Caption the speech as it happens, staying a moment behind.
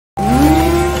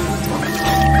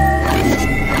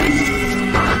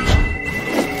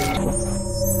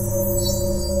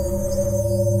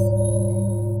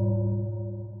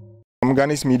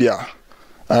Organic Media,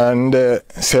 and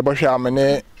Sebasha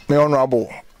Mene,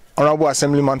 Honorable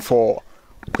Assemblyman for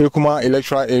Kweikuma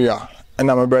electoral area, and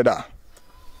I'm a brother,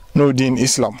 Nordin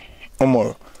Islam,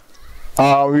 Omar.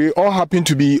 We all happen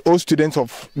to be all students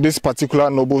of this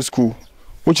particular noble school,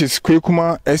 which is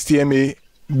Kweikuma STMA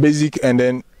basic, and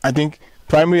then I think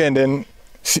primary, and then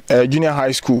junior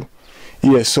high school.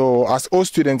 Yes, so as all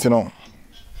students, you know,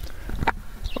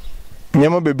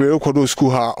 Nyama Bebe Kodo school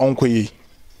ha onkoye.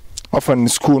 Often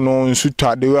school no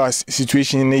suta there was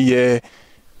situation in the year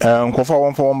kofa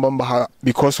one for one bamba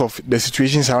because of the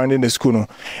situation surrounding the school no.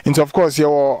 And so of course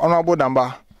your honorable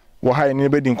number we high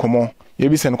anybody in common. You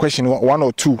be send question 1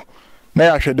 or 2.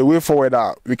 Now actually the way forward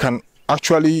that we can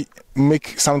actually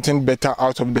make something better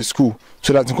out of the school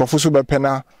so that Nkofusu be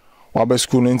pena or be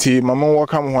school nti mama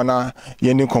welcome wana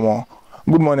yendi komo.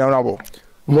 Good morning, Honorable.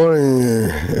 Morning,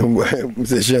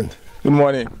 Mr. Shen. Good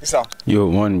morning, sir.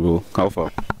 Yo, morning, bro. How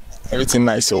far? Everything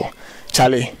nice, so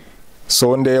Charlie.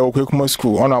 So on the Kweikuma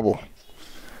school, Honorable.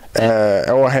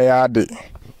 Our hair day.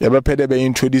 You better be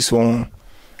introduce one.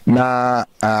 Na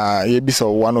you be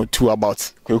so 1 or 2 about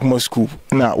Kweikuma school.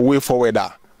 Now way forward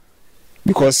that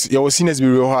because your seniors be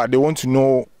real hard. They want to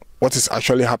know what is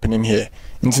actually happening here.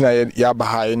 Intina ya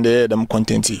behind there them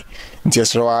contenty.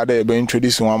 Intiasra they be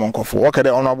introducing one month for. What can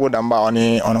the honorable number on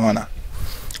one?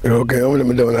 Okay, I'm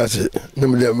going to ask you.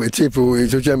 People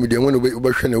social media want to be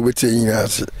over.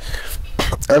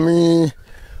 I mean,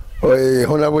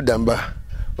 honorable Damba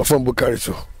from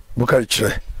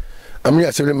Bukari. I'm here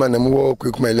Assemblyman of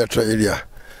Kweikuma electoral area.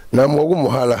 Now I'm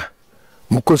Mohala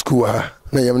Mukoskuha.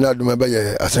 Now I'm not my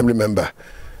assembly member.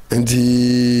 And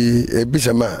the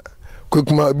Bisama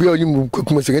Kweikuma be you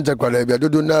Kweikuma Sekondi-Takoradi. I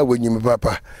don't know when you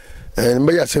papa. And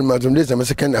my assemblyman this I'm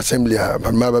second assembly,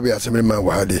 but my baby assemblyman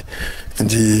Wadi. And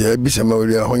the Bisama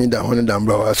will hold down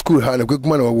Honda school had a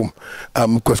Kweikuma or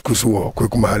Koskusu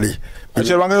Kweikuma Hali. I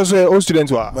shall all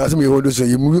students were. As me hold say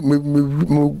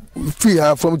you free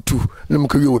half from 2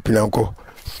 Namku Pinanco.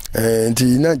 And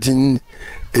the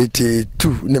 1982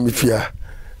 Namifia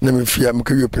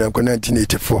Mku Pinanco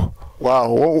 1984.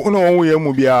 Wow, no we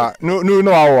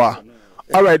no hour.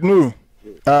 All right, no.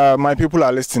 My people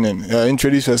are listening.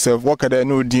 Introduce yourself. What can they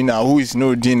know, Dina? Who is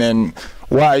no Dean, and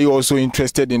why are you also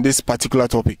interested in this particular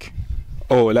topic?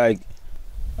 Oh, like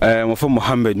I'm from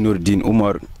Muhammad Nurdin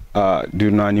Umar,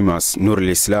 Dunanimas Nurul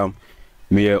Islam.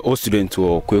 Me a student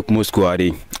to Kweikuma School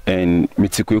and me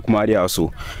to Kweikuma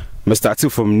also. Me started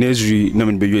from nursery,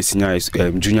 named be senior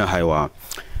junior high.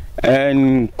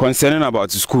 And concerning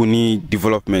about school need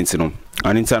development, you know,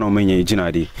 and internal many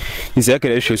jinadi. In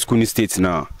second school states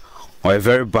now. Or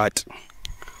very bad,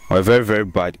 or very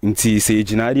bad. Until say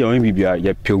Janadi or maybe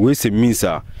ya pewese means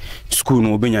school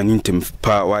no be an intem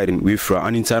pa wide and we fra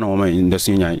an internal woman in the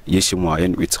senior yeshimwa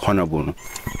and with honorable.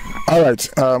 All right,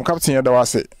 Captain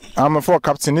Yadawase. I'm a 4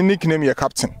 captain, nickname your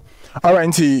captain. All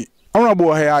right,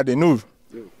 honorable here they know.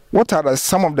 What are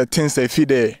some of the things they feed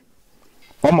there?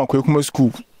 On my Kweikuma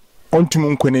school, on to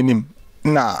Munquenim.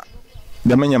 Nah,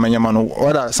 the manyamano.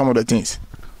 What are some of the things?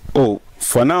 Oh,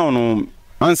 for now, no.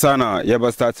 Ansana, you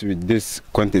ever start with this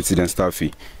content and stuff.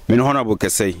 Me no honorable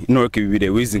can say, no, okay, with the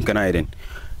wisdom can I then.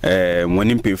 When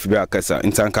in pay for the Casa,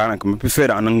 in Tankana, me prefer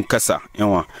an Casa, you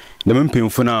know. The men pay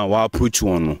for now, I'll put you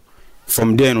on.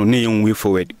 From then on, no way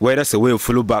forward. Where that's a way of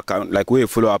follow back, like way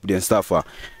follow up the stuff,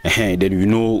 then we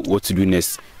know what to do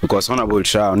next. Because honorable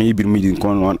shall need be meeting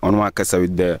on one Casa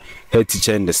with the head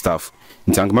teacher and the staff.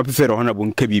 In Tank, my prefer honorable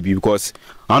KBB because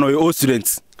I know all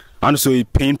students. And so you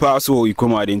pain pass or you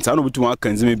come out in town to work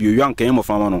and maybe you young came of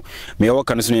Amano. May all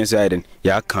kind of inside and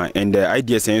ya can and the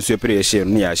idea saying so pretty share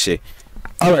near share.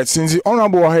 All right, since the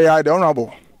honorable here, the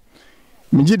honorable.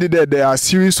 There are a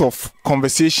series of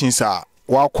conversations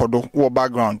kodo or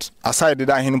background. Aside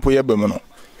that hin po yebemno.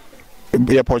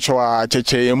 Be a pochoa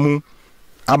chechemu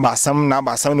abasam na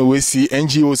basam no we see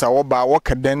NGOs are ba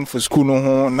work then for school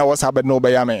no na what's happened no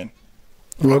by man.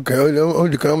 Okay, all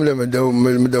the come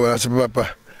me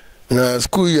papa. Na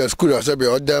school I said be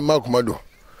order Makumado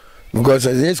because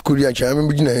as in school I am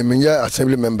beginning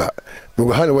assembly member. We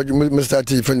go how what you start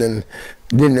different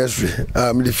the nursery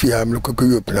the fee am look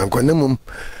you plan konamum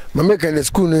my make the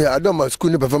school I don't my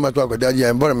school performance work that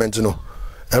environment no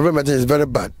environment is very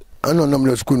bad. I know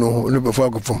no school no before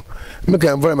go from make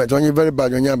environment when you very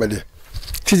bad on your body.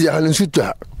 See the halin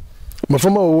suta my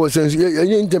former was you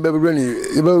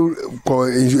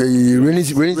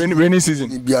rainy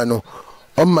season piano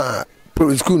on my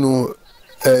school no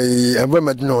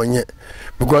environment no yet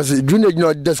because drainage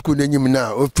not the school name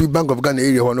now or free Bank of Ghana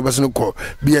area one person call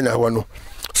be an one.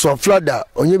 So Flada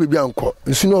onye bibi anko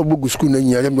nsu na obugu school na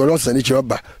nyare me lost na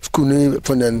chiba school ni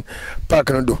for park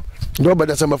no do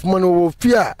but some of man wo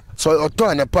fear so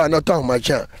oto na pa na oto ma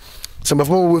cha some of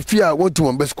man wo fear want to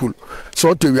one school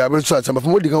so to we able so some of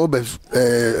man dey go be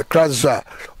class so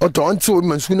oto until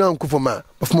man school na nko for ma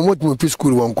of man want to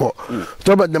school won ko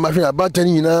to but na ma fe about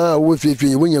any na wo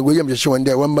fie when you go yam je one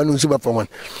day one man nsu ba for one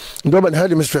but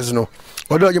had mistress no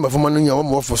odo je ma for man nya wo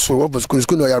mo for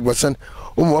school no ya brosan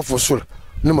wo mo for school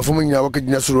no ma fomu nyina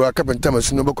wakadina suru akapenta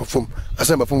masunu bako fom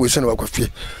asa ma fomu wese na wakofie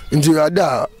nti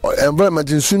ada environment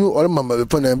nsunu or mama be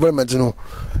pon environment no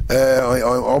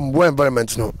on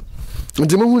environment no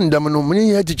nti mo hu ndam no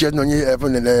muni ya teacher no nye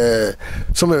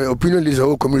some opinion leaders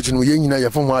of community no ye nyina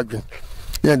ya fomu adwen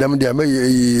ya ndam dia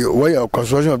me way of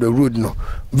construction of the road no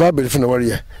verbal for no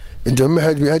warrior nti me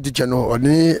had teacher no or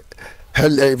ni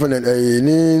hell even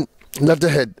ni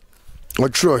letterhead or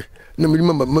Troy no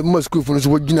me school for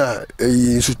so gina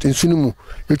insunu mu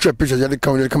you try pictures ya dey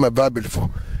come bible for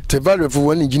the value for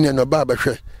one engineer no ba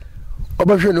hwe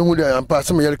obahwe no hu dey am pass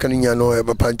me yare kan nya no e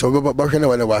papa nto obahwe na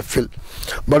wala wa feel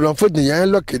but unfortunately ya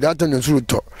lucky that no suru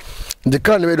to the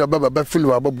kan we do baba feel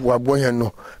wa bo hen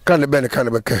no kan be ne kan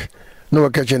be kai no wa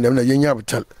ka chen dem na yenya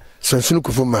butal so insunu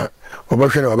ku fuma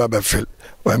obahwe na baba feel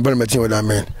wa environment wa da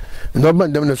men no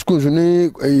ban dem na schools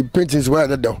ni paintings wa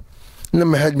da do na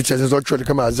me head bitches so try to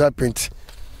come as that paint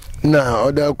na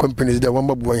other companies that one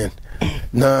boy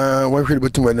na one really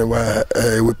betum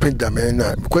when we paint them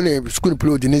na because school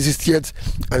play the 60th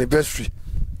anniversary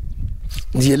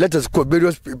the letters called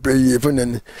various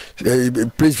even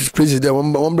places there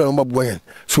one boy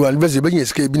so anniversary be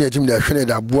escape be na team that shine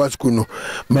that boy school no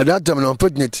but that time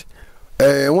unfortunate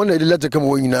one of the letter come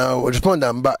when now respond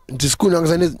am ba the school no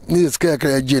need scare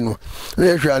kra no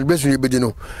na hwe anniversary be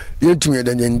no yentumi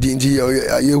da ndi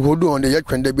ye hodo on the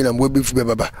yakwenda bi na mo be fu be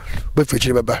baba be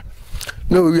fechire baba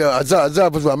no we are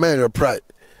azza for my pride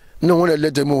no one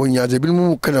letter mo nya ze bi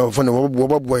mu kana for no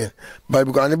boy but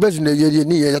because anniversary ye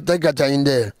ni ye ta in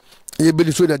there ye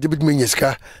be so that bit me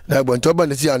nyeska na bon to ba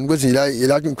na si an go sin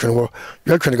ila twin ho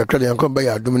ya twin ka kra yan kon ba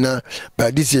ya dum na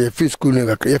ba this year free school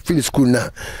na ka free school na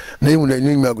mu na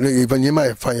ni ma even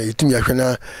ma fa ya itumi ahwe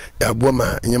na ya bo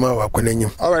ma nyema wa kwa nanyim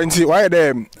all right see why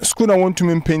the school na want to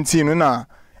me painting no na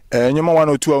nyema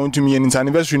 102 want to me in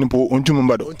anniversary ni po want to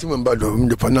mbado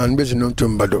mde na anniversary no to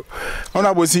mbado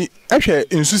ona bo si ehwe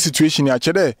insu situation ya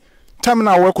chede time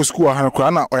na work school ha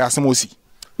kra na oyasem osi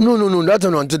no that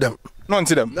no unto them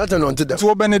Nothing on to them.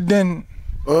 So then,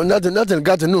 oh, nothing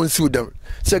got to know and sue them.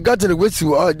 Say, got to wait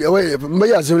to away. My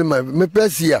assemblyman, my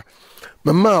press here.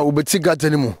 Mamma will be got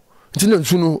anymore. Until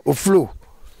soon or flow.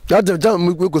 That's the time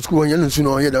we go to school and soon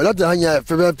or here. That's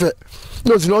the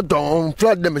no, it's not on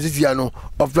flood them as no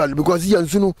or flood because he and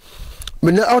soon.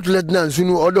 When the outlet now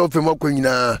soon order of him up when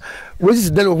what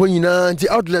is done when you know the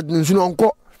outlet soon on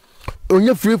court.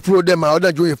 Onye free flow dem a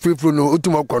oda jo free flow no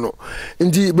otum akono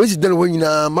nti besi den wo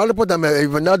nyina malopota me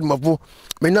even nad mafo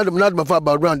me nad mafo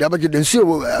background abaje den see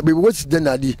be what's den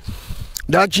adi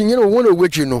da chinye no won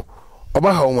owechi no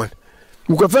oba ha won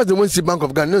we first the one see Bank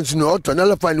of Ghana no auto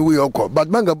na find way okọ but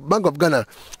Bank of Ghana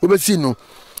we be see no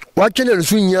wa chene no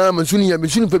sunya me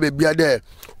sunu pe be bia there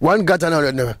one gata na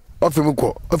no ofem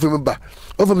ba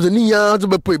ofem so niya to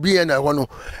be po bia na ho no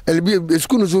elbi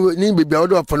school so ni be bia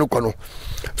odo afo ko no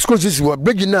school sisi wa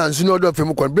bridge na nsu no odo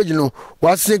afem ko bridge no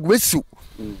wa sink wesu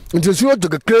nti so to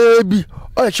kakra bi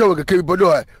o show kakra bi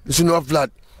bodo nsu no flat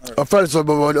of first so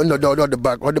on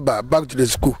the back to the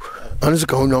school and so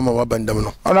ka no ma wa bandam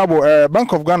no honorable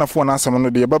Bank of Ghana for na asem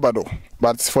no de babado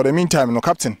but for the meantime no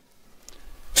captain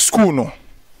school no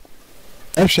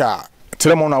ehwa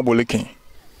telemo na abolikin.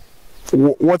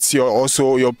 What's your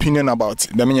opinion about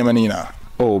the Minyamanina?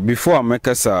 Oh, before I make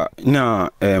us na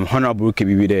honorable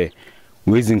KBB there,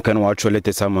 we can watch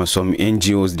letters some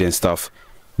NGOs and stuff.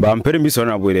 But I'm pretty miss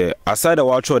honorable there. Aside the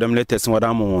watch them letters what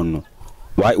I'm on.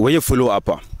 Why you follow up?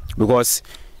 Because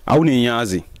I wouldn't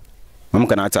yazi. I'm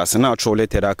gonna ask an actual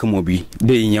letter that come be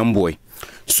the young boy.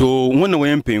 So when we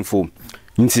am painful.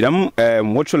 Nti dam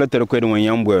watch letter ko when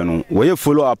young boy no. Why you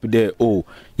follow up there? Oh,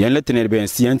 young letter ne be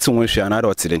see antin won hwe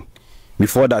another today.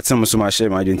 Before that, some so much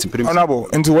shame I didn't print. Honorable,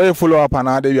 into where you follow up and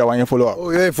how do you want you follow up? Oh,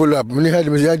 yeah, follow up. Many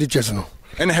head teachers no.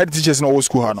 Any head teachers no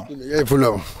school hano. Yeah,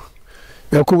 follow up.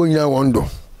 You come in wando.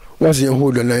 What's your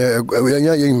hold on?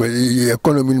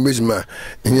 Economy mesma.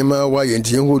 Nyema why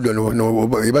enti hold on no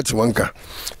about wanka.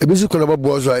 E bi school about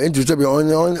boys are into to be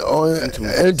on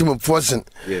into forcing.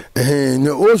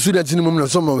 No all students in the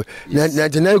some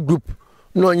 99 group.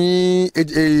 No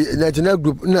 99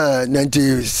 group na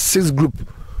 96 group.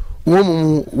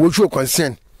 woman will show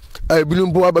concern. I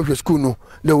believe about your school no,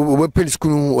 the open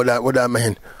school what I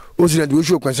mean. Also, we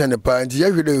show concern the parents.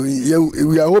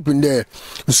 We are hoping there.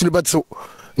 But so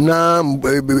now,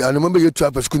 I remember you to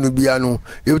have a school piano,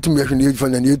 you to me actually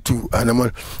from the year 2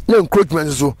 animal. No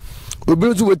encroachment so. We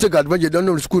will take advantage of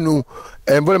the school no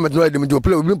environment no them to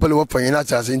play we play up for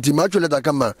us into match let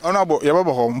come. Honorable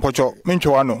Yababa home Pocho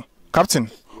Minchoano. Captain,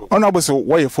 honorable so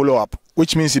why you follow up?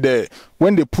 Which means that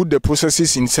when they put the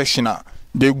processes in sectional,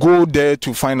 they go there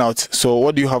to find out. So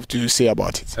what do you have to say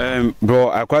about it? Bro,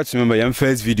 I quite remember your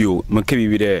first video, Makebi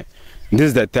be there. This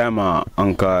is the time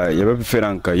anka your prefer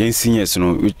anka young seniors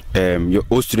your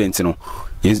old students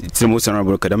it's the most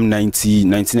honorable kadam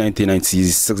 1990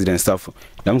 96 and stuff.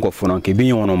 Them go for anka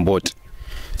being on board.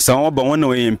 So about 1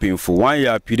 way in painful 1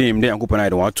 year period him there and couple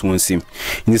night want to see him.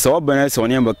 In this our banners on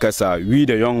him because we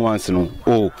the young ones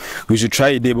we should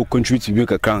try they will contribute to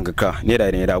make a crank car near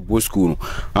that both school.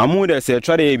 I'm more that say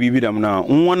try to be them now.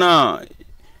 One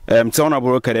town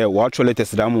about there watch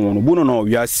latest them on no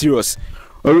we are serious.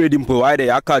 Already provided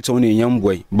a catch on a young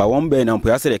boy, but one bed and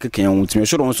Piazza can to me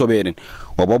sure on so bad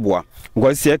or Bobwa.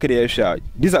 Because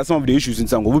these are some of the issues in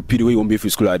some of the won't be for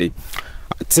school.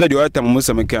 Tell the other time, most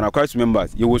of my can quite remember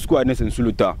you were school and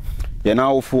Suluta. You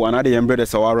now for another young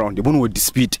brothers around the one with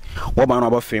dispute. What man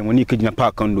about fame when you could in a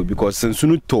park condo because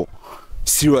Sensunuto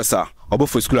serious about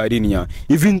for school idea.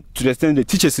 Even to the extent the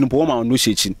teachers in Poma no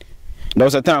shaking. There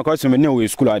was a time I quite remember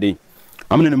school idea.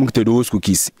 I'm in the those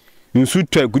cookies. You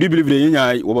should try. Could you believe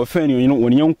the over fan? You know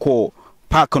when you call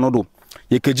park no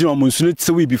you could do almost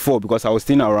week before because I was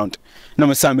staying around. No,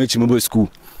 my son made mobile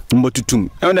school. Number 2.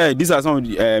 And these are some of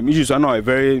the issues I know are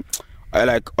very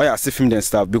like I see film and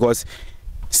stuff because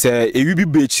say a will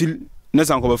be chill.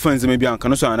 Next uncle friends maybe I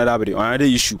can also another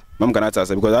issue. Mom cannot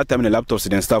answer because that time in the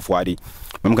laptops and stuff wadi.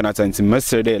 Mom cannot answer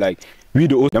yesterday like we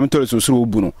the old. I'm told so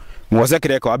buno. Was that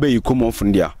correct? I bet you come on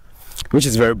from there, which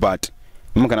is very bad.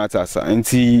 Mom cannot answer. And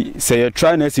see say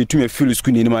try to see to me feel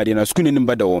school in my dinner school in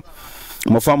bad.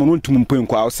 My family won't to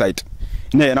mumpo outside.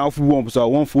 Na now for one so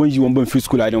one for you one free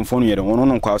school I don't phone you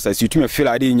on outside. You to me feel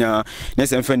idea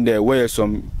next and friend there where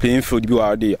some painful you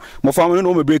are there. My family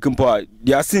no me breaking part.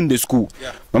 They are seeing the school.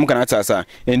 Mom cannot answer.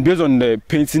 And based on the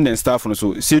painting and stuff and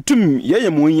so say to me yeah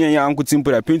mo yen uncle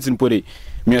simple painting put it.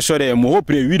 Me sure they mo hope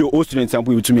we the old students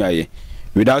sample to me aye.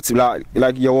 Without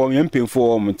like your young pain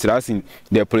for trusting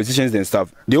the politicians and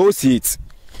stuff. They all see it.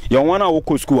 You want to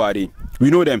walk school are we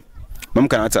know them. Mom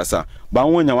cannot answer. But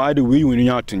when you are the way you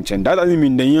know to that doesn't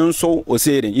mean the young soul or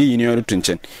say you know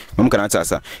to Mom cannot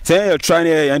answer. Say you're trying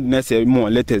to say more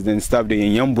letters than stuff the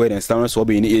young boy and standards will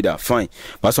be in either fine.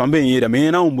 But some being either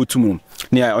may now move to moon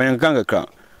near on ganga car.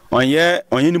 On ye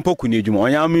on any poku nijuma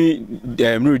on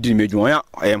yami redeem majuma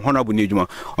I am honorable nijuma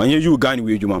on you gun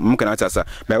with you Mom cannot answer.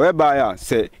 But whereby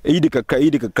say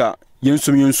edika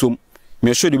yensum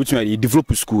me sure the between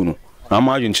develop school no. I'm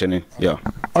imagine yeah.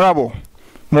 Honorable.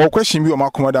 More question be o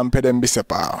makomadam pedem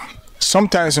bisepa.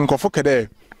 Sometimes in Kofokede,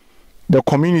 the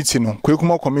community no,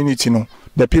 Kweikuma community no,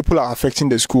 the people are affecting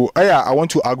the school. I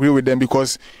want to agree with them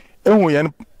because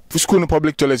school in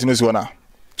public toilet in zona,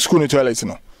 school in toilet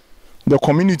no. The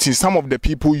community, some of the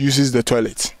people uses the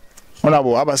toilet.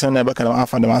 Honorable Abasan never can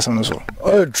find the answer so.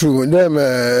 Oh, true. Them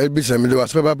bisam do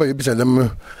was papa bisam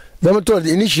them. Them told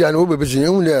the initial no be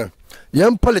bisam there.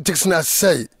 Young politics na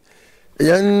say.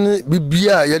 Yan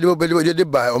bibia ya de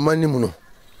ba o mani mu no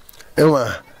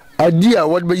enwa idea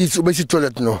what be you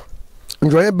toilet no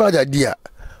enjoy bad idea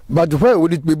but why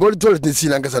would it be body toilet in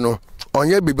sin ankasa no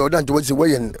onye bibia odan to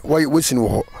why wesin wo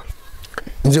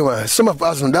ho some of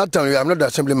us on that time I'm not the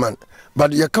assemblyman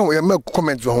but you can we make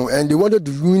comments on and they wanted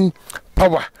to win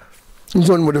power in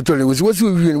one model toilet was what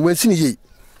we when sin ye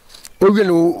o we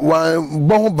no one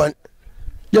bon ban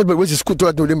yeah but was school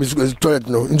toilet no dem toilet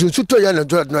no into toilet no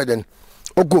toilet no then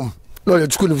Okum, no, the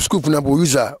school for number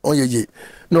user on ye.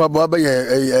 No, about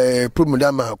a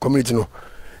problem community. No,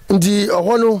 indeed, a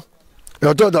hono,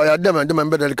 I thought I had them and them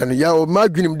better can ya my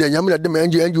dream, the Yamla dem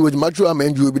and you with much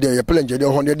and you will be there, a plenty of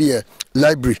 100 year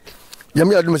library.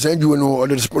 Yamla dem send you know, or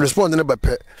the respondent by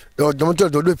pet, or don't tell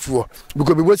the for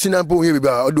because we watching up here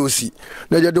about Odosi.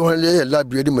 Now you don't have a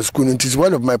library in my school, and it is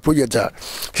one of my projects.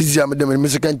 She's a madam and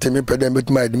Mr. Kent, pedam with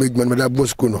my make man with a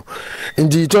boscuno.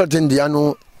 Indeed, thought in the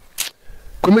anno.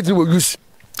 Committee will use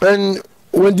and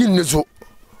when didn't so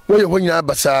when you are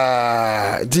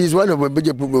basa this one of a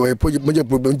major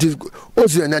problem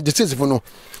also an adjustment for no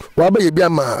why be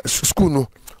a school no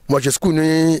much school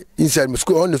inside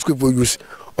school on the school for use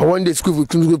or one day school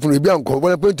for Bianco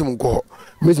when I point to Monco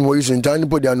Miss Moise and Tiny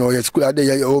Podiano school at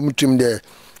the home trim there.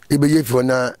 Ebe for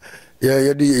na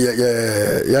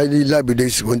the library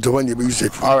days when you use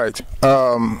it. All right.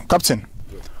 Captain,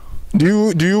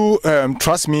 do you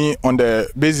trust me on the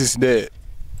basis that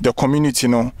the community,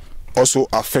 also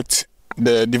affect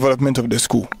the development of the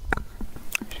school?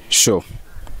 Sure.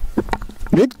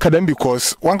 Make them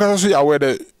because one can also aware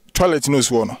the toilet knows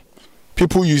one.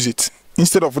 People use it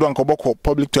instead of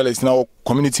public toilets now.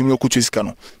 Community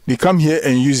they come here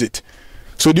and use it.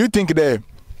 So do you think that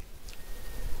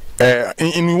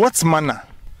in what manner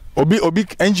obi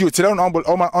NGO today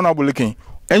honorable looking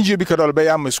NGO because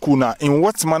be school now? In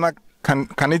what manner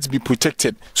can it be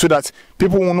protected so that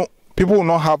people will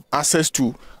not have access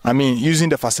to using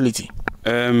the facility?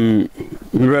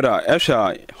 Brother,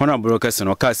 actually, honorable person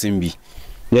or Kasimbi,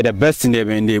 they're the best in the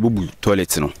bubu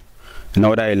toilet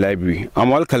now that library.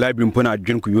 I'm all library mpona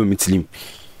drink you mitlim.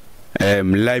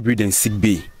 Library then sick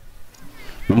bay.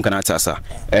 Mum can answer,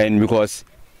 and because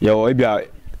your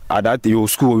at that your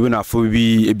school you na for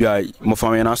be more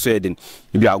family na so then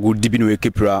be a good deep in we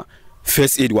keep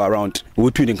first aid go around. We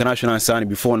to the international sign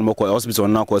before no hospital or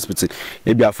now hospital.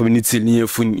 Be a community near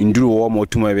fun endure warm or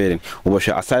 2 more bedding. Or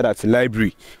aside that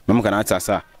library, mum can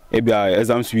answer. Be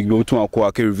exams we go to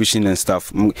our revision and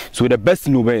stuff. So the best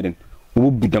no bedding. We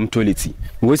will be them toilet.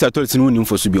 We say toilet no need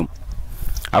for subium.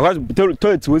 I was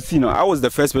toilet was seen. I was the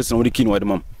first person who came with the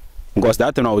mom. Because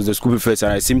that time I was the school first,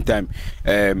 and at the same time,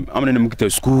 I'm going to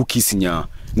school kissing ya.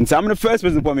 And so I'm the first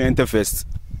person for me enter first.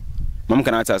 Mom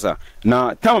can answer.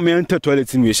 Now, time me enter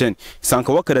toilet in mission.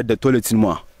 Sanka walk at the toilet in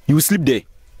more. You sleep there.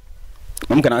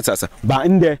 Mom can answer. But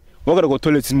in there, we're going to go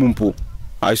toilet in Mumpo.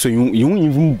 I saw you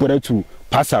even better to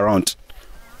pass around.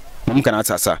 Mom can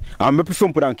answer. I'm a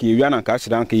perform put you and catch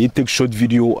down. You take short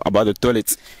video about the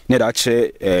toilet. Need that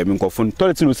share microphone.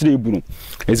 Toilet in the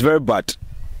it's very bad.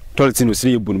 Toilet in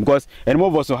the because and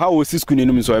more also how was this school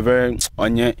in so very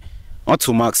on ye not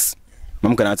to max.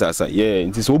 Mom can answer. Yeah,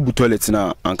 it is all toilet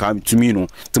now and come to me no.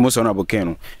 To most honorable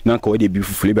Keno. Now call the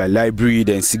beautiful by library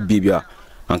then sick baby.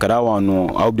 And that one no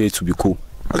update to be cool.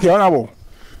 Okay, honorable.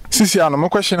 Since my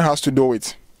question has to do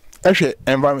with actually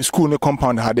environment school no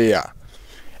compound had there.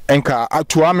 Enka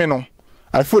atuameno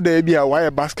I feel there be a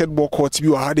wire basketball court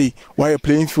be hade wire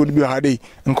playing field be hade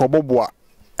enka boboa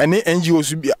any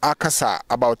NGOs be akasa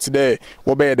about today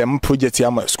what be them project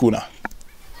ya school na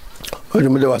o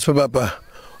me was papa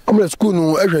o school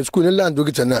no ehwe school no land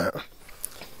get na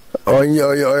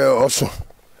also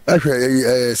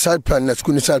ehwe side plan na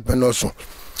school side plan also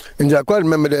nja I quite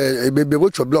remember the baby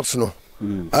watch blocks no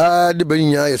the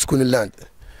benya school land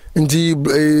nti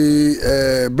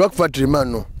block factory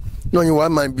man no you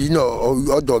one man be no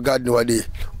outdoor garden wa dey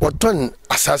what turn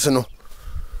assassin no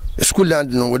school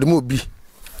land no with mo bi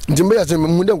nti me yase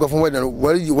mu dem go from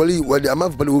wali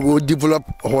amount people will develop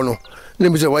hono na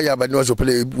me say why ya bad no so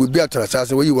play we be at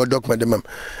assassin we you document them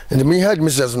and me had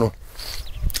mrs no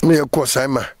me e course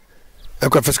ima e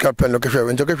ko fiscal plan no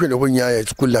kehwe nti kehwe no nya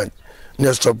school land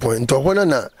next stop point to hono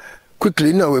na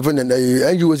quickly now even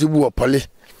and you was bu opole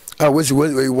I was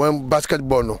one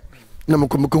basketball no na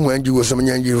mko when you was some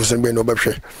nyanji was be no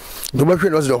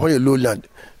behwe was the whole low land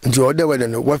nti other way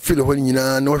no what feel whole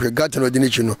nyina no hwe garden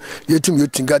ordination no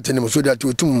yetim garden so that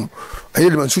yetum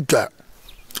ayele man suta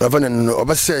avana no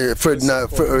obase Fred na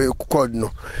code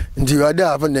no nti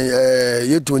wada avana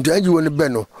yetu nti anji won be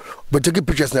no but take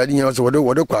pictures na nyina so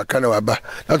wode kwa kana waba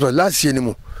that was last year ni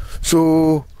mu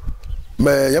so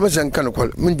Yamasan can call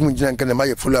Munjan can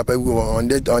my follow up on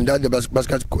that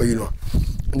basket,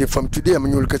 And from today,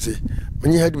 I'm going to say,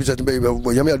 when you had with that baby,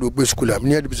 Yamia do school, I'm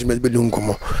near the business bedroom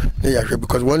come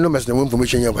because one of the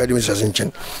information you have had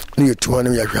in near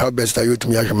 200 how best are you to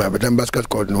me, but then basket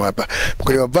called no upper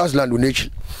because you have vast land nature.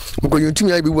 Because you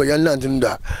think I be where you land in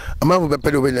that. A man will be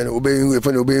pedal and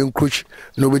obeying crutch,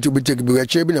 nobody will take a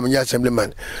chamber and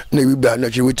assemblyman. Maybe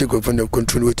not you will take from the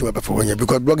control to up for you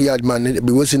because blog yard man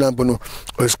be was in Ampono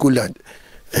or school land.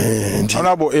 And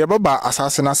honorable Yababa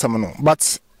assassin Asamano,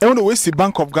 but on the West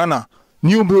Bank of Ghana,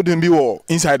 new building be all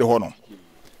inside the honor.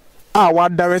 Our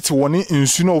direct warning in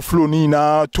Suno flow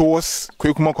Nina towards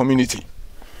Kweikuma community.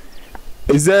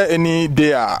 Is there any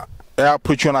there?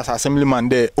 Put you as assemblyman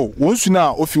there. Oh, once you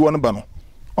now, if you want to ban,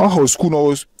 or school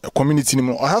knows a community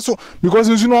anymore. Also, because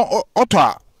you know,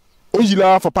 Ottawa,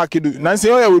 Ojila for package.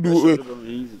 Nancy, I will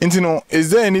do.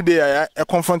 Is there any day a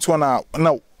conference one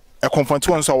now? A conference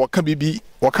one, so what can be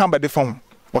what can by the phone?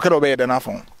 What can obey the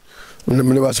phone?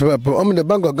 I'm the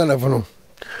Bank of Ghana for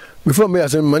before me, I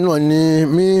said,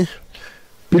 me,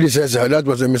 predecessor, that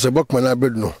was a Mr. Buckman, I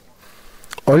no.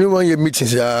 Only 1 year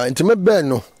meetings, intimate bed,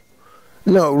 no.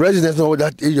 No, residents know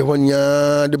that age when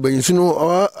ya the bay, so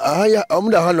no, I am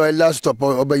the last stop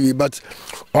obey, but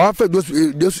after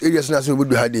those areas national would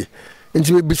be had it. And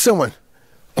to be someone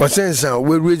concerns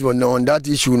will raise one on that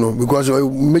issue, no, because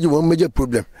one major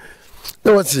problem.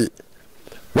 Now, what's it?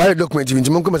 Why document in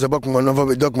Timoko is about one of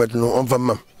a document no on from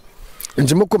mum. In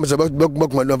Timoko is about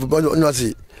document of no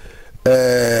see.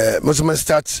 Most of my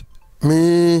start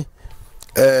me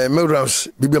Melrose,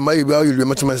 Bibi my value,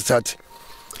 most of my start.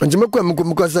 And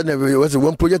Timoko was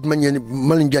one project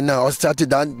manager now, started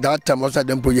that time, was that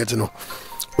them project no.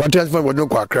 What transfer was no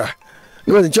quackra.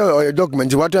 No one or a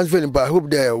document, what transfer, but I hope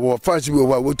there were first we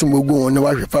were what to go on the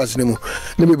wash fast no more.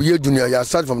 Maybe you junior, I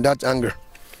start from that angle.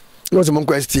 No some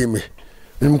question me.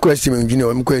 I'm questioning, you know,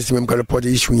 I'm questioning report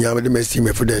the issue. I'm the best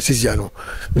team for the Siciano.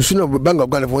 Soon of Bank of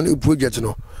Ghana for one project.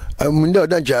 No, I'm not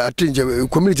that I think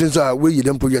communities are where you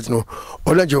don't project. No,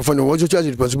 or that you're from one to charge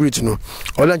responsibility. No,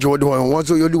 or that you're the one wants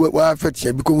you do what affects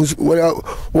you because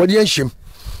what the shame.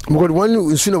 Because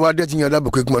one sooner about that in your lab,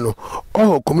 Kweikuma,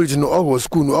 or community, no, or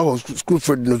school, no, or school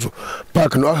for no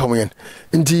park, no, Hawaiian.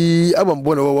 And the album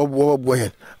born over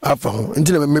boy, after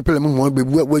until I may play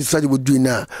what study would do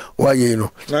now. Why, you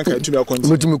know,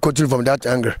 to continue from that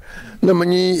angle. No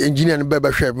money, engineer and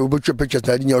baby chef, we put your pictures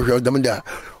in your house, Damanda.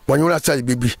 When you last study,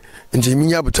 baby, and the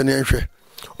Minya share.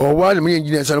 Or while the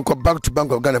engineers are come back to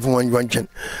Bank of Ghana for one chain.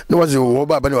 No was a war,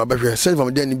 but no, but sent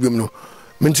from Danny Bimno.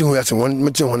 Mention who has one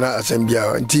mention on assembly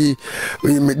and tea.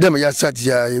 Them ya start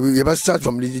here. You must start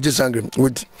from this angle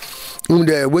with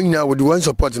the wing now with one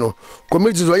support. No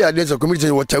communities why are there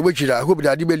communities what I wish I hope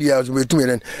that the belly house will 2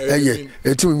 million a year.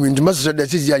 2 million must say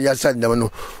that is ya side no.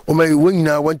 Oh my wing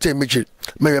now one time make it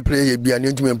may play be an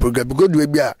intimate program because we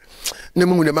be a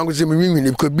name the mango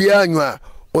it could be a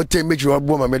what time make you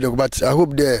bomb medal, but I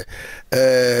hope the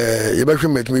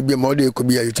maybe a model could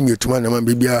be a utility to one and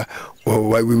maybe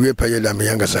why we will pay them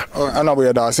younger sir. I know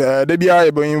where that's they be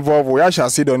able involved. We shall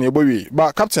sit on your boy,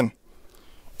 but Captain,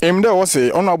 there was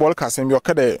a honorable casting your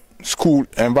school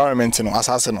environment in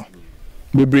assassin.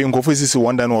 We bring offices to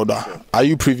one than order. Are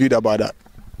you previewed about that?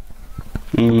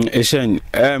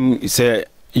 Say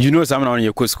you know someone on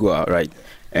your school, right?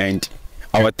 And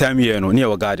our time here near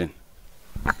our garden.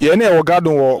 Yeah, near our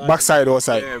garden or backside or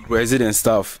side. President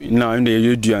stuff. Now in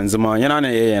the UD and Zama, Yana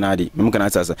and Adi,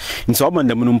 Mumkanasa. In Soban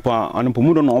the Munumpa and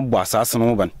Pumudo no Bassassan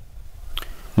Oban.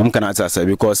 Mumkanasa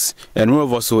because and one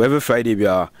of us so every Friday we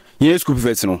are here school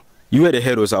professional. You were the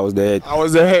head, I was the head. I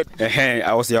was the head.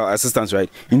 I was your assistant, right?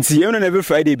 In Siena every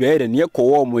Friday be and near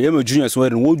Co-om, Yama juniors were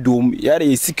in Wood Doom,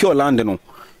 Yada secure London.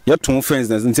 You have 2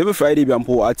 friends, and every Friday, be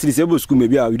at least every school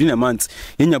maybe within a month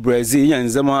in your Brazil and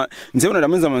Zama, in 7 of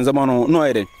the Zamano, no,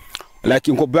 I didn't. Like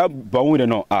in Koba,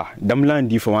 no, them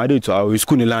land from I did to our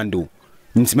school in Lando.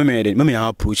 In Mammy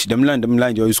approach, them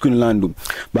land, your school in Lando.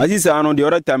 But this I know the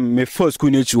other time, my first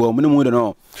school nature, or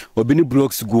no, or Benny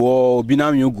Brooks go, or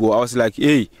Binam you go. I was like,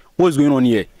 hey, what's going on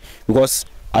here? Because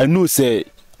I know, say,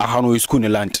 I have no school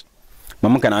in land.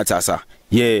 Mama can answer.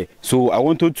 Yeah, so I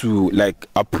wanted to like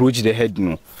approach the head,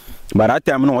 no. But that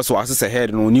time, no, also access a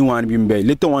head, no new one being there.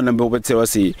 Later one number would tell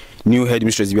us a new head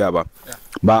mistress.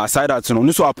 But aside that,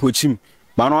 no, so approach him.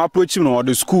 But no approach him or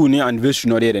the school near anniversary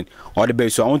or there or the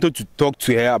base. So I wanted to talk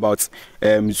to her about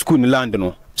school in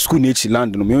London, school nature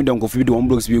London. Me don't go for the 1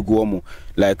 blocks we go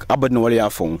like about no way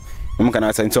phone. Can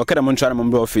I say so? I can't try to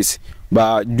member office,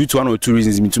 but due to 1 or 2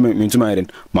 reasons, me to my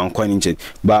man coin in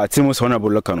but it's most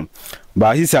honorable local.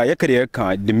 But he said,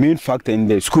 the main factor in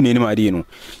the school in Marino.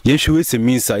 Yes, you is a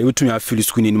means I would to feel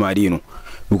school in Marino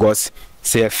because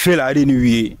say, I feel I didn't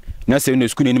we not saying the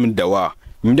school in Dawa.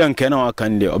 You don't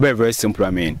can do very simple. I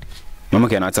mean, Mama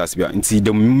cannot ask me. And see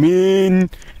the main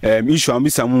issue I'm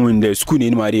someone in the school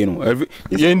in Marino.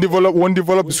 One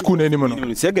develop school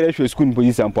anymore. Secretary school in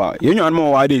police and power. You know,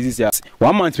 more ideas is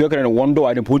 1 month we can 1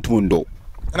 door and put window.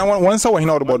 And I want once I went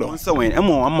out about once I went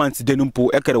 1 month didn't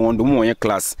put a 1 door more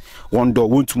class 1 door,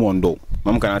 1 door.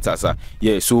 Mom cannot answer.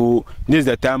 Yeah, so this is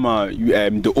the time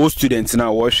the old students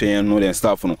now washing and all that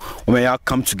stuff. When I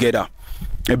come together,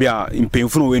 maybe in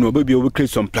painful way, maybe we create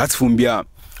some platform.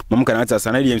 Mom can answer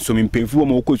Sanadi and some in painful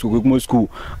more coach with school.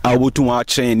 I will to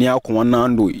watch and now come on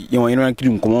Nando, you know,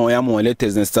 come on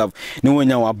letters and stuff. No one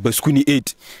now Bascuni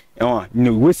 8. You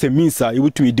know, what's the means you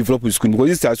would to develop with school because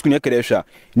this is school Yakadesha.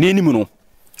 Name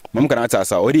Mom can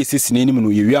answer already 6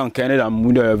 name you are in Canada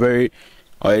and very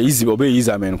easy, obey easy,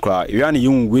 I mean, cry. You are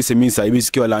young with a means I will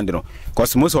secure London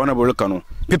because most honorable canoe.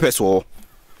 People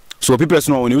so people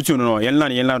know when you know,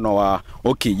 Yelland, no,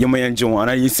 okay, you may enjoy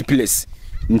an easy place.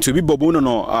 To be Bobono,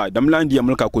 Damland,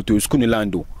 Yamaka to school in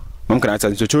Lando. Mom can answer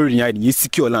the children, you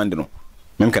secure London.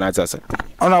 Mem can answer.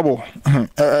 Honorable,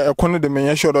 corner the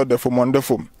main shoulder the from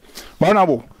wonderful.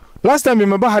 Honorable, last time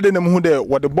remember had them who there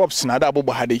what the bobs na that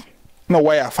bobo had. No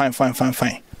why fine.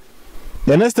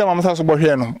 The next time I'm talking about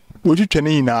here no, would you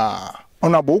train na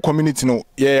honorable community no,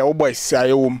 yeah, old boys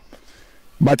say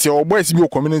but your boys be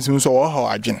community so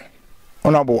how agent.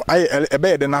 Honorable, I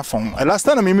better enough from. Last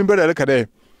time I remember the look at there.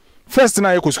 First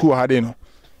night I go school had no.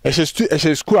 I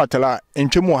should school at la in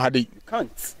Chemo had it.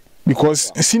 Can't.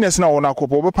 Because seniors now on a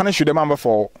couple will punish you the member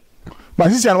for. But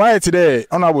since and why today,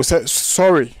 honorable said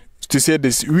sorry to say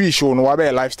this, we show no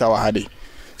other lifestyle had it.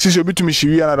 Since you be to me,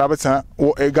 she and Robertson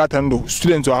or a gatando,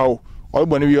 student to how, or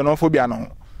when we are not for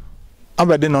piano. I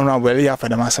bet then on well, yeah, for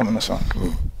the master.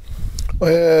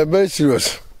 Very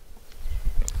serious.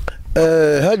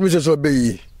 Had Mrs.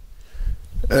 Obey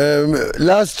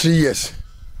last 3 years.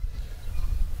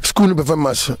 School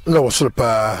performance no was so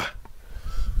pa.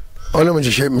 Ono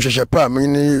mje pa me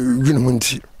June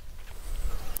hunti.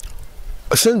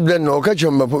 Since then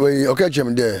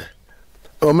okachem there.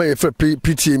 O me for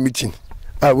PTA meeting.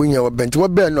 We nya bent.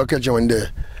 What be no okachem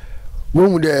there.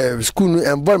 When the school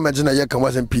environment na ya kan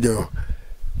wasan PD.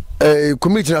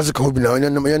 Committee na so kan obi na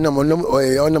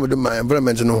onam do my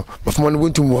environment no. Before no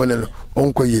won't mu hono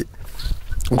onkoye.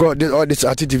 God, all this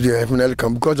attitude there have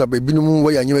come because of a minimum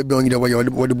way. I never be on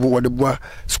the boy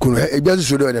school. It doesn't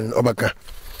show than Obaka.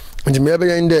 And the maybe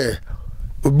in there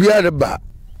will be at the bar.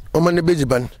 On the busy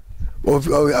band of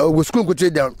school could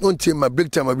take down until my break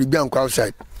time. I will be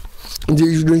outside. And they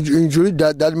enjoyed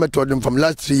that method from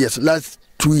last 3 years, last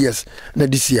 2 years,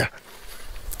 not this year.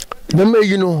 Then,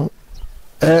 you know,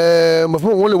 my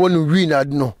phone only one win. I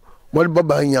don't know what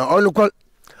Baba here.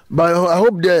 But I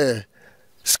hope the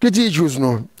security issues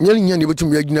no nyanya ni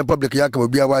betum ya public ya ka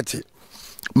bia wate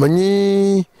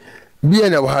mani bia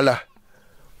na wahala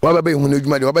wa ba hu na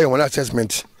adwuma de wa ba yon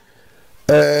assessment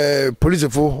police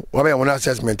fo wa ba yon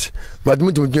assessment but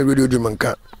mutum radio do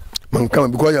manka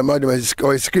because your madam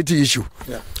security issue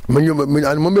mani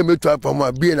and mo me to up from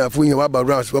bia na fo yin wa ba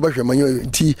rounds wa ba hwe mani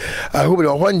ti I hope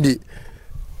that one day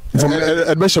from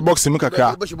admission box mu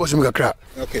kakra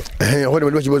okay what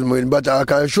admission box but I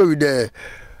can show you there.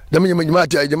 The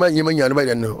Mati, I demand you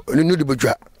no, new the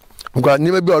butcher. Because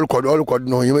never be all called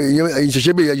no, you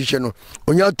should be a channel.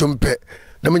 On your tumpe,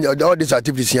 all these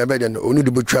activities here better than only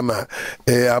the butcher,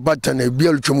 a button, a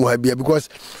beer chumu beer because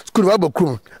school have a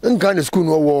crew, and kind of school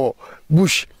no war,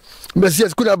 bush. But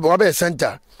yes, school have a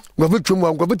center. Go to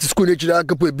school,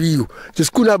 the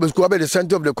school have a school at the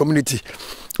center of the community.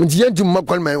 And the end to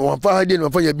Makalman or Fahadin or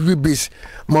for your base,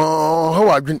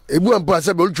 Howard, a woman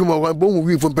possible to one bone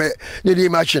we from the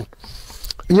machine.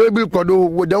 You will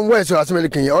go down west as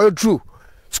American, all true.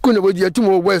 School with your 2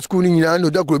 more west schooling in Anno,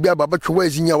 that could be about what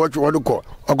ways in your what you call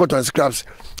or got on scraps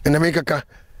in America.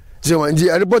 So, and the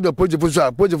report the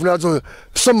project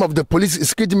some of the police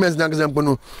security men,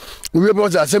 example, we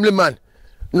was assemblyman.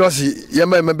 No, see,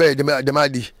 Yama the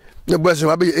Madi. The boys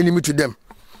will be enemy to them.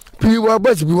 People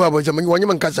boys be one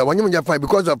man casa, 1 year fight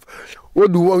because of what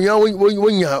do one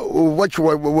watch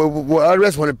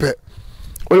arrest one pet.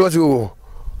 What was you?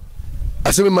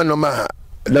 Assemblyman no ma,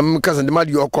 the cousin the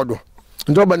Madi or Codo.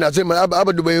 Ndoba na sema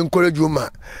abadu be encourage you ma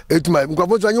etima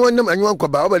nkwafoso anyi nam anyi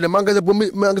wankoba oba the mangasa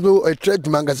mangaso a threat to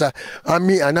mangasa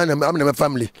ami anana am na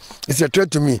family it's a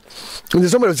threat to me and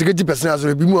some of the security personnel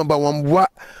so be mu amba wonboa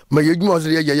ma yedwuma so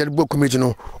ye bo committee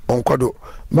no onkodo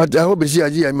but I hope see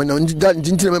aji man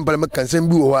ntintina men parliament kan sem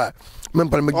bi wo ha men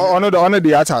parliament ono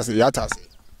the atase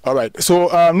all right so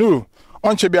Nuru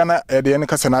on Chebiana at the end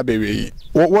kasana baby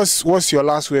what's your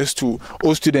last words to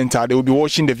all students they will be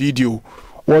watching the video.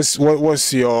 What's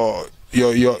your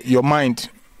mind?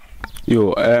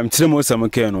 Yo, today most I'm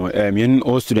okay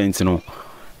all students no.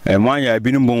 One year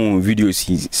been bon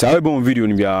videos. So bon video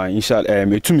ni bia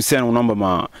inshallah. To me send number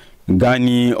ma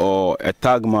Gani or a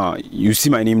tag ma. You see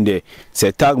my name there.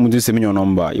 Say tag me do send me your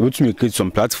number. You want to me create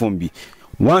some platform be.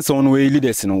 Once on way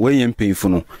leaders no way yem pay for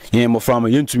no. Yem mo farmer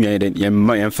yem to me then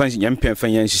yem fancy yem pay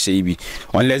fan yem she be.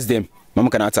 Unless them. Mama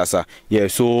can answer. Yeah,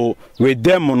 so with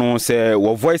them, no say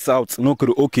we voice out. No,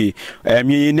 okay.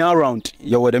 Me now around.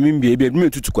 You what I mean? Be me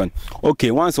to okay.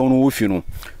 Once on wolf, you know,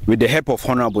 with the help of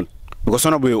honorable, because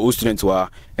honorable all students were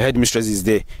headmistress is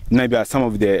there. Maybe some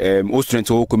of the all students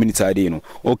whole community are there. You know,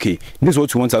 okay. This is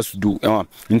what we want us to do.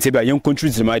 In Tibet, young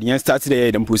countries, the mighty, and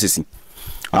started the processing.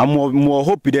 I'm more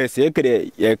hoping they say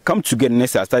come together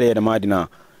next. I started the Madina.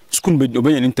 School be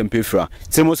obeying in tempefra.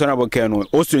 Same most honorable care no.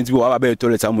 All students will have a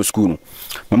toilet at school.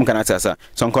 Mama can answer.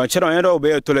 Some culture on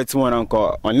obey a toilet one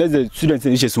uncle unless the students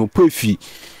initiates will pay fee.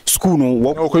 School no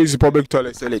work is public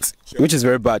toilet, which is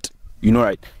very bad. you know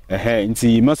right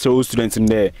nti master students in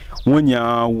there one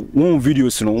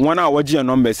videos no one hour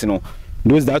numbers no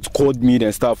those that called me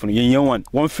and stuff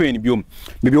one friend biom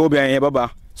maybe obi an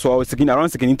baba. So I was thinking around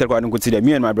second Takoradi and consider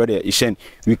me and my brother Ishen,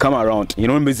 we come around, you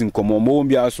know, amazing come on, more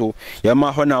so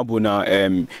Yama Honorable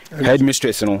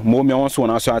headmistress, you know, more me also on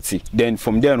our party. Then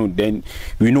from there on, then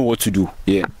we know what to do.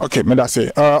 Yeah. Okay, me that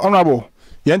say. Honorable,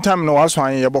 yen time no was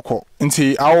one yaboko.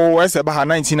 Until our West about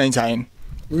 1999.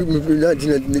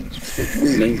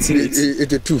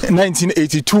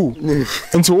 1982.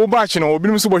 Until we batch, you know, we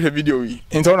didn't watch a video.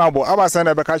 Until Honorable, I was saying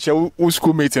that catch your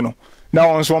schoolmate, you know.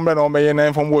 Now on some brand on my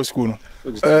name from what school? Me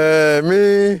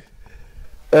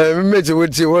mate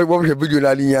would say what video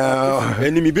na linya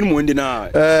enemy been mo ndina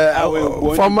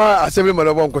former Assemblyman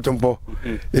of Kweikuma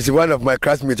is one of my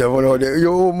classmates. You know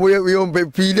them.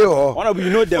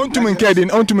 On to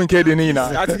Kedin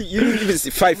ina. Actually you live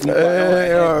 5 you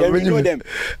know them.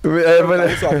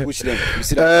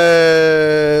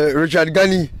 Richard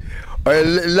Gani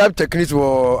lab techniques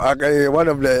were one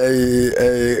of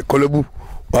the Kolobu.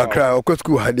 Wow.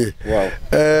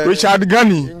 Richard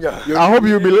Gani. I hope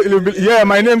you be yeah,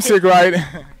 my namesake, right?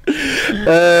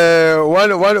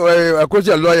 One a lawyer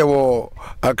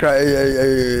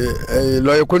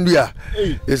lawyer Kondia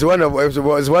is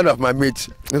one of my mates.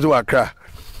 Into Accra.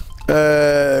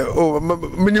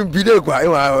 Many video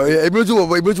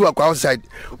able to outside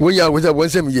when you are with a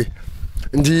 1 year.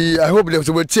 I hope there was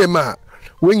a tema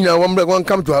when you one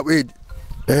come to our aid.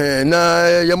 Na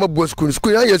yama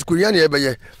school ya na ebe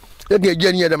ye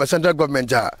get near the central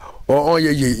government or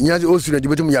ye nya o student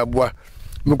betum ya boa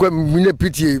mekwa mine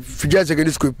PT Fija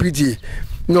secondary school PT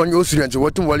no o student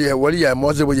wotum wali ya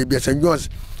mo ze boye St. John's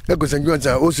eko St. John's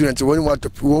o student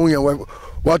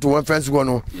what one fence go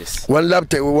no one lab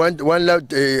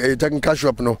technical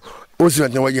shop no o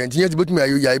student na waye ntia betum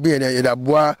ya be na da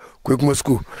boa Kweikuma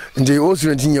school nje o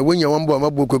student nya wonya wan bo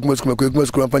mabo Kweikuma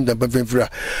school panta pamfra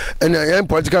and I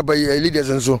political by leaders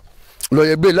and so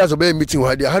lawyer be last be meeting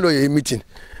had a meeting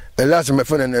and last my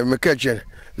friend and my catcher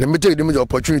let me take the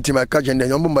opportunity my catch and then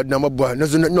number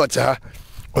not her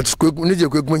or school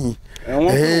Kweikuma we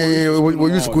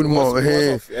use school more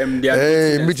meetings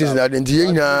that in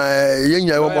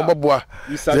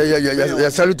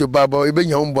the salute to Baba even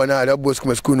your own bona that was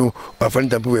school no or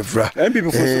friend temple fra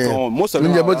most of the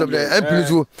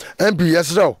MP yes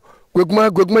so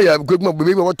Kweikuma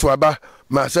baby what to aba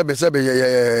ma sebe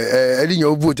edi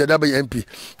your vote that by MP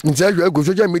inside you go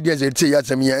social media say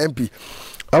MP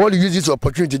I want to use this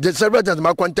opportunity just several times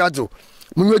my contact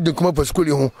mun do come for school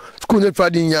no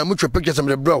fadin ya mu pictures of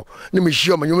the bro na me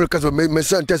share my me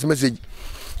send text message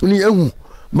ni ehu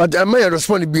but I may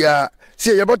respond bia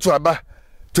say you about to aba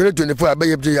 2024 aba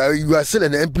you are still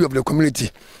an MP of the community.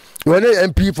 You are not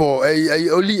MP for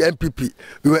only MPP.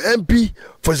 You are MP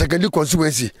for secondary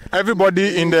constituency.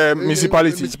 Everybody in the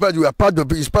municipality. You are part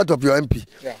of it. It's part of your MP.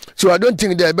 Yeah. So I don't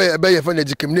think that by find a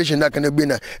discrimination that can be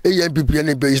an MPP and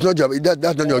MP. It's not job.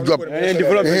 That's not your job.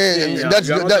 That's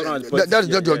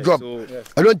not your job. So, yes.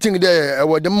 I don't think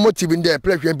that the motive in there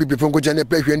play MPP from Kochane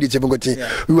play ND7.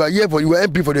 You are here for you are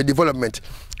MP for the development.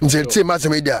 It's the same mass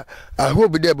media. I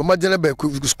hope there, but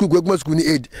Kweikuma school need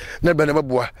aid. Not by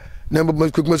number number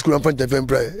Kweikuma school and Fanta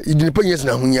Fempra. You didn't pay yes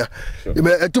now.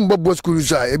 I took Bob school.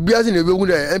 A bias in a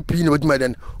MP with my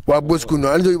then, while both school,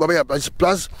 and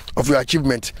plus of your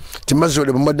achievement. To master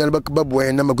the modern Babu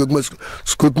and number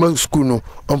Kweikuma school no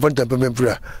on Fanta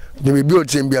Fempra. They will build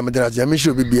same Bia Madras. I'm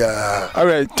sure we be all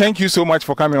right. Thank you so much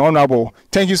for coming, Honorable.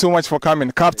 Thank you so much for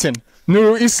coming, Captain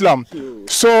Nuru Islam.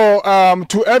 So,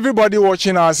 to everybody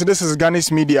watching us, this is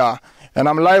Ghani's Media. And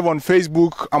I'm live on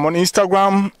Facebook, I'm on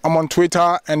Instagram, I'm on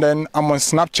Twitter, and then I'm on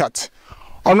Snapchat.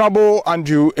 Honorable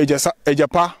Andrew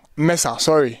Ejapa Mesa,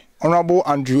 Honorable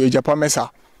Andrew Ejapa Mesa.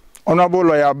 Honorable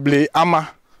Lawyer Blay Ama,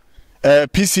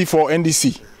 PC for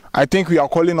NDC. I think we are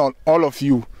calling on all of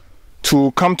you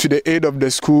to come to the aid of the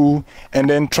school and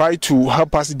then try to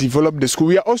help us develop the school.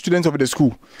 We are all students of the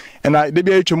school. And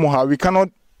we cannot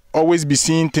always be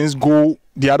seeing things go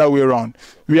the other way around.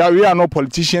 We are not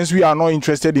politicians. We are not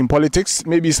interested in politics.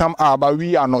 Maybe some are, but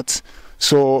we are not.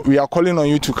 So we are calling on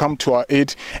you to come to our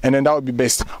aid, and then that would be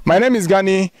best. My name is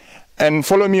Ghani, and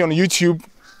follow me on YouTube.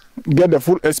 Get the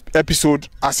full episode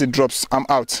as it drops. I'm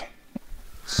out.